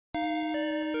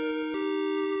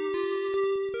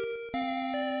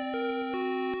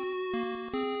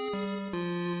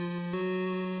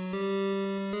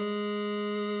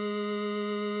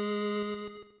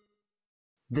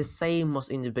The same was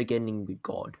in the beginning with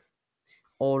God.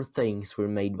 All things were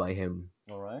made by him,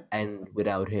 All right. and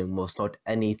without him was not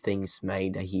anything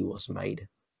made that he was made.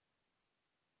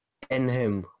 In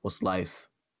him was life,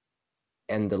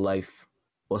 and the life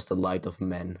was the light of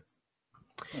men.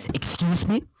 Excuse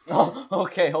me? Oh,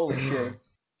 okay. Holy shit.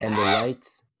 And the light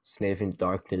sniffed in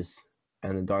darkness,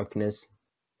 and the darkness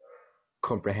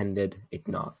comprehended it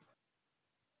not.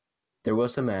 There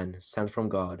was a man sent from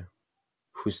God,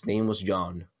 whose name was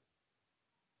John.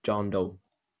 John Doe.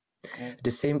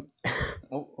 The same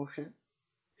Oh shit.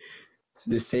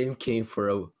 the same came for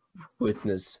a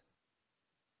witness,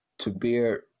 to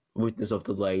bear witness of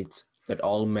the light, that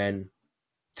all men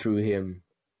through him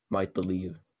might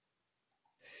believe.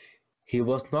 He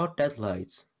was not that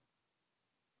light,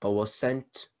 but was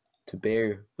sent to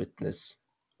bear witness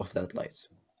of that light.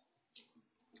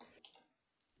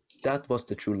 That was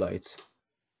the true light,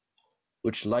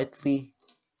 which lightly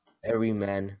every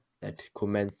man that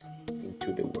cometh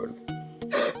into the world.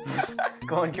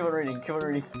 Go on, keep on reading. Keep on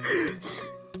reading.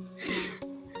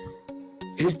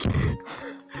 He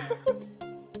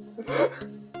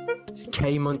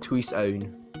came unto his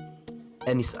own,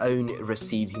 and his own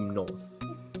received him not.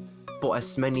 But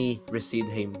as many received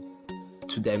him,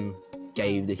 to them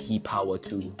gave he power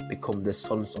to become the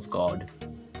sons of God,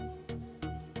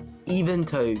 even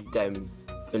to them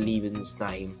believe in his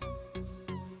name,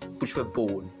 which were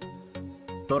born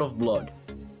not of blood,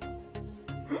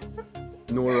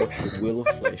 nor of the will of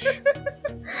flesh,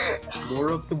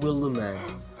 nor of the will of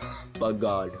man, but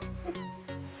God.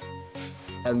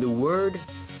 And the Word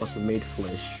was made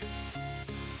flesh,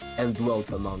 and dwelt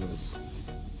among us,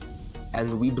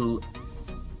 and we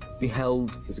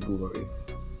beheld his glory,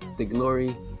 the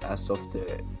glory as of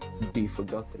the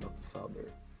begotten of the Father,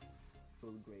 full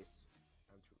of grace.